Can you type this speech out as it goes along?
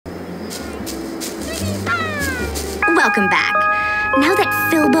Welcome back. Now that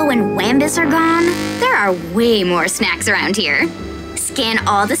Filbo and Wambus are gone, there are way more snacks around here. Scan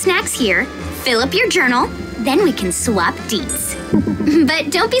all the snacks here, fill up your journal, then we can swap deets.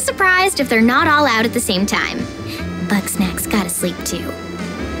 But don't be surprised if they're not all out at the same time. Bugsnax gotta sleep too.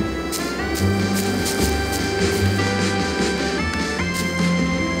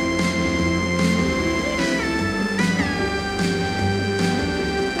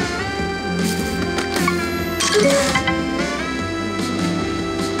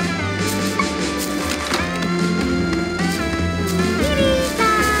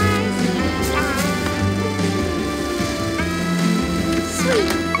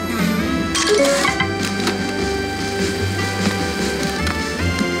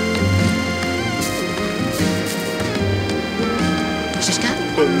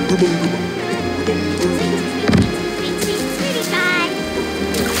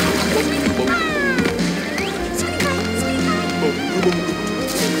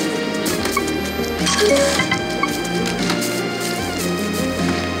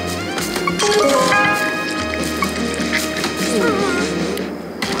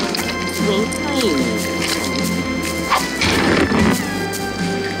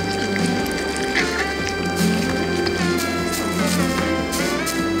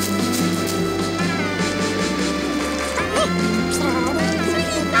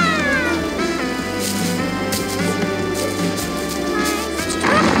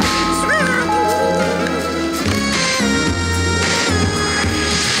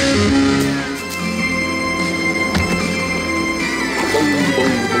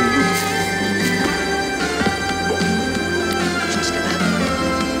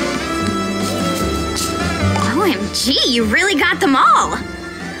 Gee, you really got them all!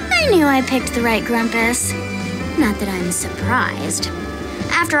 I knew I picked the right Grumpus. Not that I'm surprised.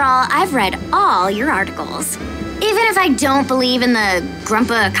 After all, I've read all your articles. Even if I don't believe in the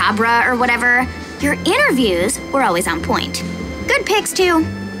Grumpa Cabra or whatever, your interviews were always on point. Good picks, too.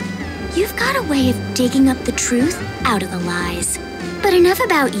 You've got a way of digging up the truth out of the lies. But enough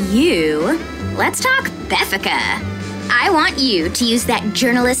about you. Let's talk Beffica. I want you to use that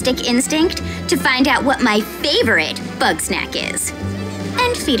journalistic instinct to find out what my favorite bug snack is.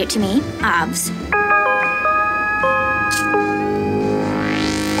 And feed it to me, obvs.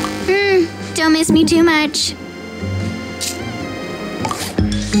 Don't miss me too much.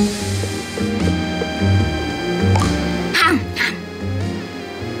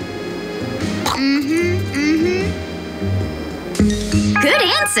 Good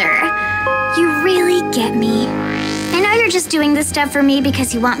answer. You really get me. I know you're just doing this stuff for me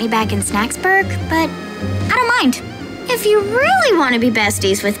because you want me back in Snacksburg, but I don't mind. If you really want to be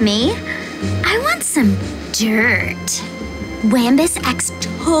besties with me, I want some dirt. Wambus acts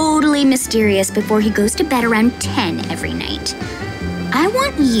totally mysterious before he goes to bed around 10 every night. I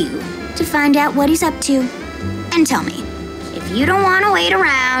want you to find out what he's up to and tell me. If you don't want to wait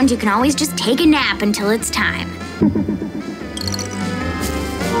around, you can always just take a nap until it's time.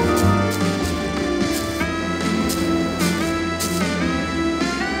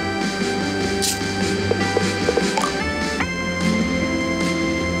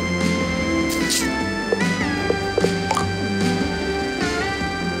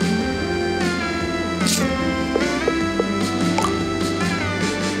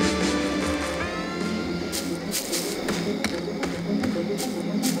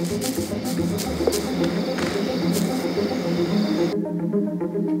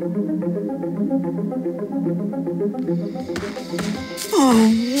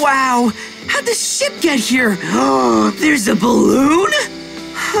 Oh, wow! How'd the ship get here? Oh, there's a balloon?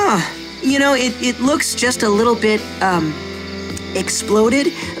 Huh. You know, it looks just a little bit,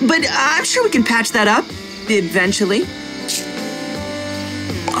 exploded, but I'm sure we can patch that up eventually.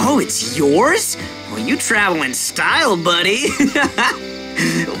 Oh, it's yours? Well, you travel in style, buddy.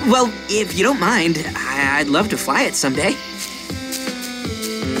 Well, if you don't mind, I'd love to fly it someday.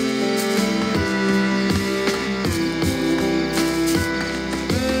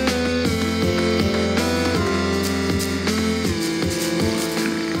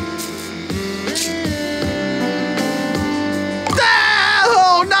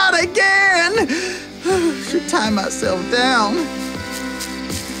 Should tie myself down.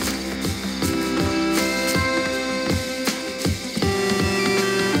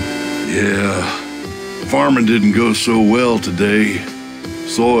 Yeah, farming didn't go so well today.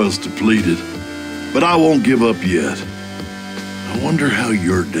 Soil's depleted, but I won't give up yet. I wonder how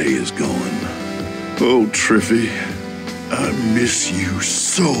your day is going. Oh, Triffy, I miss you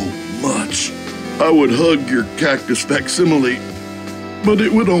so much. I would hug your cactus facsimile, but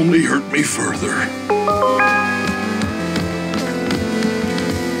it would only hurt me further.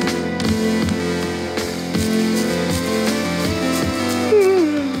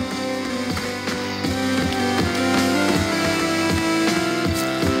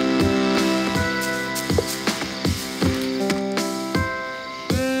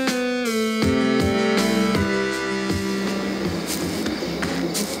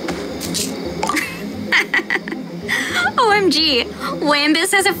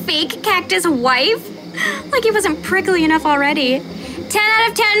 Wambus has a fake cactus wife? Like he wasn't prickly enough already. 10 out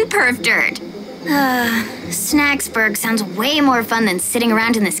of 10 perf dirt. Snacksburg sounds way more fun than sitting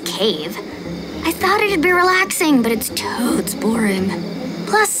around in this cave. I thought it'd be relaxing, but it's totes boring.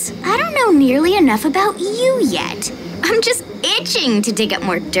 Plus, I don't know nearly enough about you yet. I'm just itching to dig up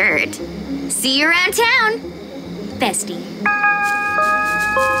more dirt. See you around town, bestie.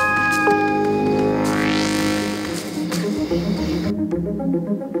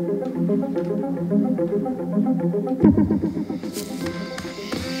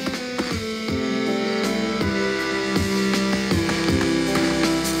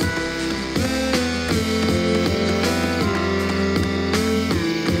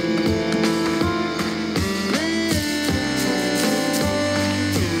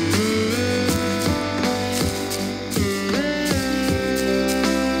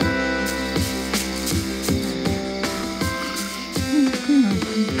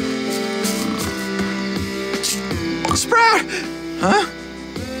 Sprout! Huh?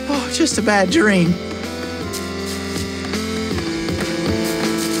 Oh, just a bad dream.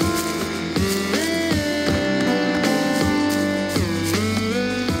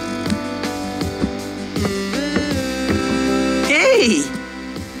 Hey!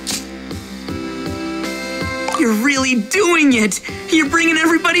 You're really doing it! You're bringing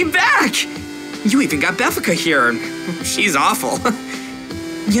everybody back! You even got Beffica here. She's awful.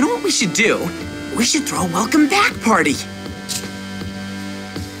 You know what we should do? We should throw a welcome back party.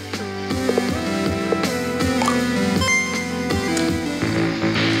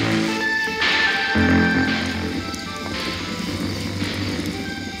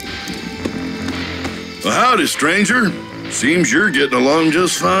 Well, howdy, stranger. Seems you're getting along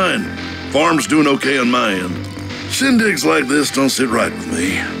just fine. Farm's doing okay on my end. Shindigs like this don't sit right with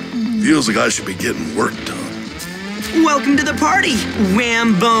me. Feels like I should be getting work done. Welcome to the party,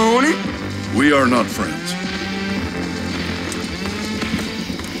 Whambone. We are not friends.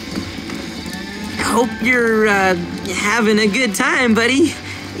 Hope you're, having a good time, buddy.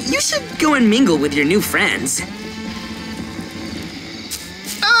 You should go and mingle with your new friends.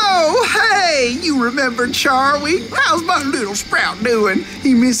 Oh, hey! You remember Charlie? How's my little Sprout doing?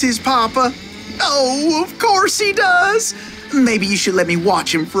 He miss his papa? Oh, of course he does. Maybe you should let me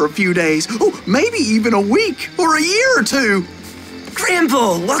watch him for a few days. Oh, maybe even a week or a year or two.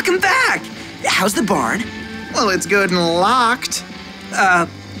 Gramble, welcome back. How's the barn? Well, it's good and locked.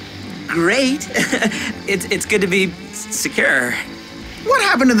 Great. It's good to be secure. What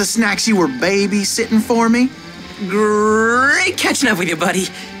happened to the snacks you were babysitting for me? Great catching up with you, buddy.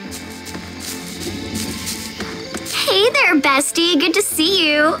 Hey there, bestie. Good to see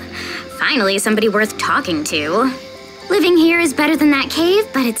you. Finally, somebody worth talking to. Living here is better than that cave,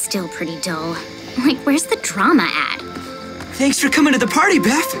 but it's still pretty dull. Like, where's the drama at? Thanks for coming to the party,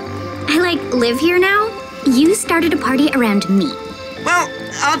 Beth. I, live here now? You started a party around me. Well,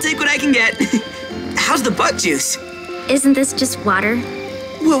 I'll take what I can get. How's the bug juice? Isn't this just water?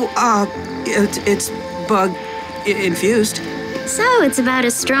 Well, it's bug infused. So it's about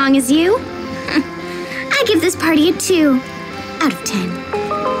as strong as you? I give this party a 2 out of 10.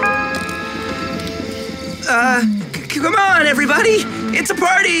 Come on, everybody. It's a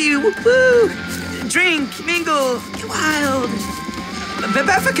party. Woo! Drink, mingle, get wild.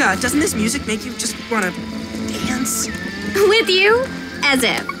 Beffica, doesn't this music make you just want to dance? With you? As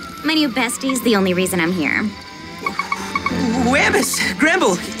if. My new bestie's the only reason I'm here. Wambus,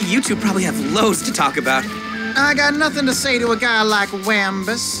 Gramble, you two probably have loads to talk about. I got nothing to say to a guy like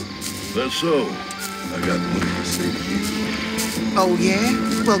Wambus. That's so. I got plenty to say to you. Oh,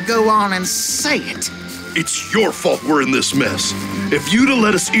 yeah? Well, go on and say it. It's your fault we're in this mess. If you'd have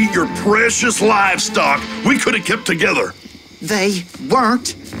let us eat your precious livestock, we could have kept together. They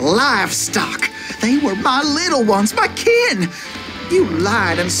weren't livestock. They were my little ones, my kin. You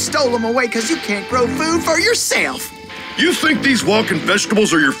lied and stole them away because you can't grow food for yourself. You think these walking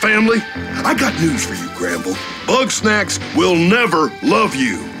vegetables are your family? I got news for you, Gramble. Bugsnax will never love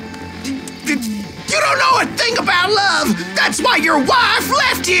you. You don't know a thing about love. That's why your wife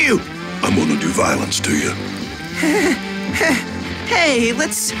left you. I'm gonna do violence to you. Hey,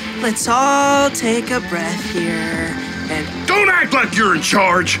 let's all take a breath here and... Don't act like you're in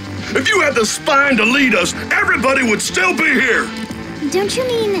charge. If you had the spine to lead us, everybody would still be here. Don't you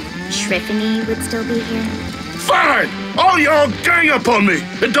mean Shriffany would still be here? Fine! All y'all gang up on me.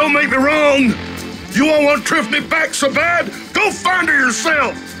 And don't make me wrong. You all want Triffany back so bad? Go find her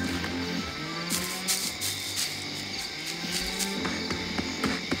yourself.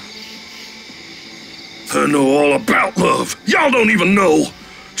 I know all about love. Y'all don't even know.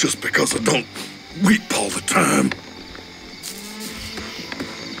 Just because I don't weep all the time.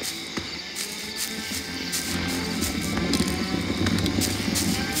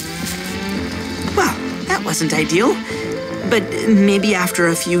 wasn't ideal. But maybe after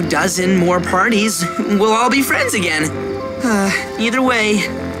a few dozen more parties, we'll all be friends again. Either way,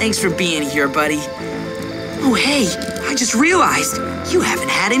 thanks for being here, buddy. Oh, hey, I just realized you haven't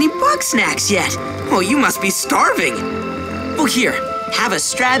had any Bugsnax yet. Oh, you must be starving. Oh, here, have a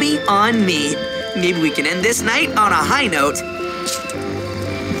Strabby on me. Maybe we can end this night on a high note.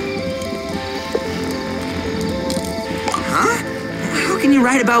 Huh? How can you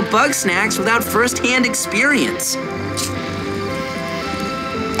write about Bugsnax without first-hand experience?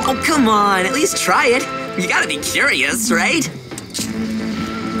 Oh, come on, at least try it. You gotta be curious, right?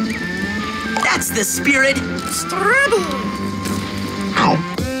 That's the spirit. Strabby.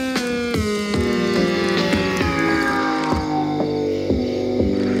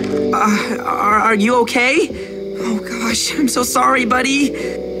 Are you okay? Oh gosh, I'm so sorry, buddy.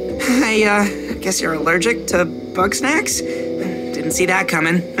 I guess you're allergic to Bugsnax? Didn't see that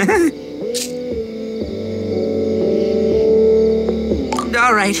coming.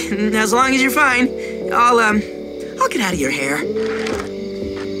 All right, as long as you're fine, I'll get out of your hair.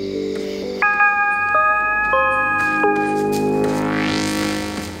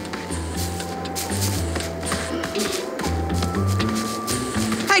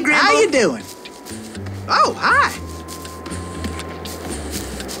 Hi, Grandma. How you doing? Oh, hi.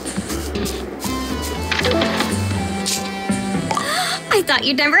 I thought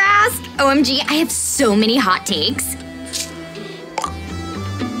you'd never ask. OMG, I have so many hot takes.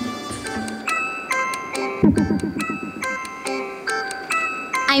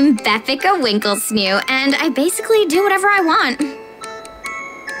 I'm Beffica Winklesnoo, and I basically do whatever I want.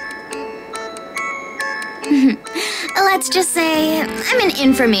 Let's just say I'm an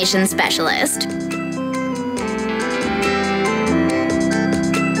information specialist.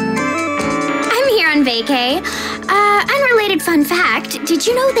 I'm here on vacay. Unrelated fun fact, did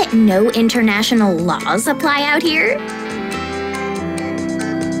you know that no international laws apply out here?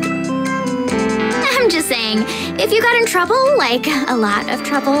 I'm just saying, if you got in trouble, like a lot of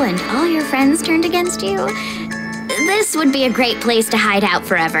trouble, and all your friends turned against you, this would be a great place to hide out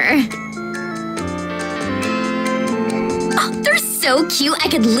forever. Oh, they're so cute, I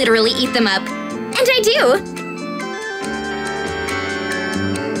could literally eat them up. And I do.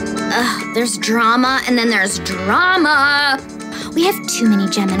 Ugh, there's drama, and then there's drama. We have too many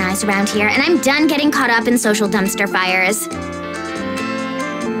Geminis around here, and I'm done getting caught up in social dumpster fires.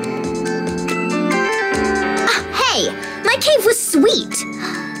 Hey, my cave was sweet.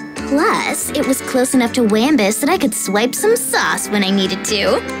 Plus, it was close enough to Wambus that I could swipe some sauce when I needed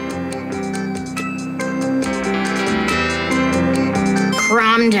to.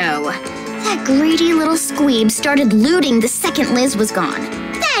 Cromdo. That greedy little squeeb started looting the second Liz was gone.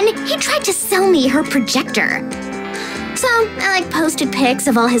 Then he tried to sell me her projector. So I posted pics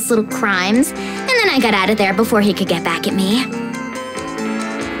of all his little crimes, and then I got out of there before he could get back at me.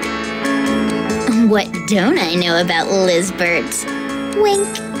 What don't I know about Lizbert? Wink.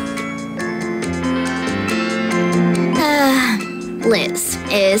 Liz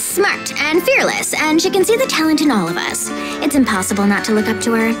is smart and fearless, and she can see the talent in all of us. It's impossible not to look up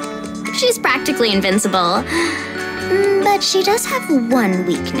to her. She's practically invincible. But she does have one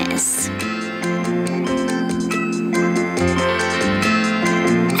weakness.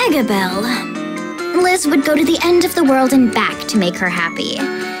 Agabel. Liz would go to the end of the world and back to make her happy.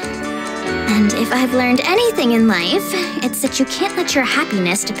 And if I've learned anything in life, it's that you can't let your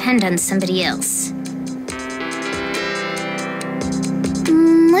happiness depend on somebody else.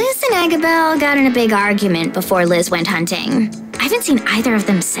 Liz and Agabel got in a big argument before Liz went hunting. I haven't seen either of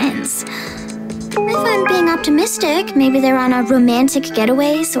them since. If I'm being optimistic, maybe they're on a romantic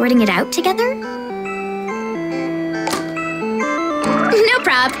getaway sorting it out together? No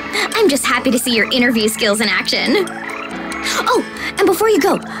prob. I'm just happy to see your interview skills in action. Oh, and before you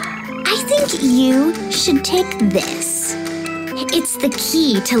go, I think you should take this. It's the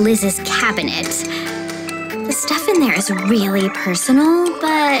key to Liz's cabinet. The stuff in there is really personal,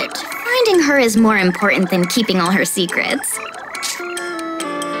 but finding her is more important than keeping all her secrets.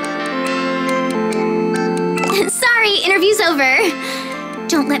 Sorry, interview's over.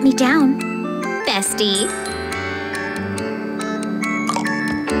 Don't let me down, bestie.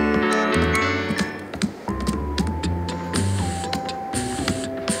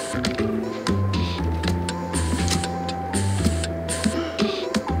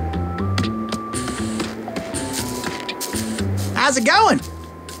 How's it going?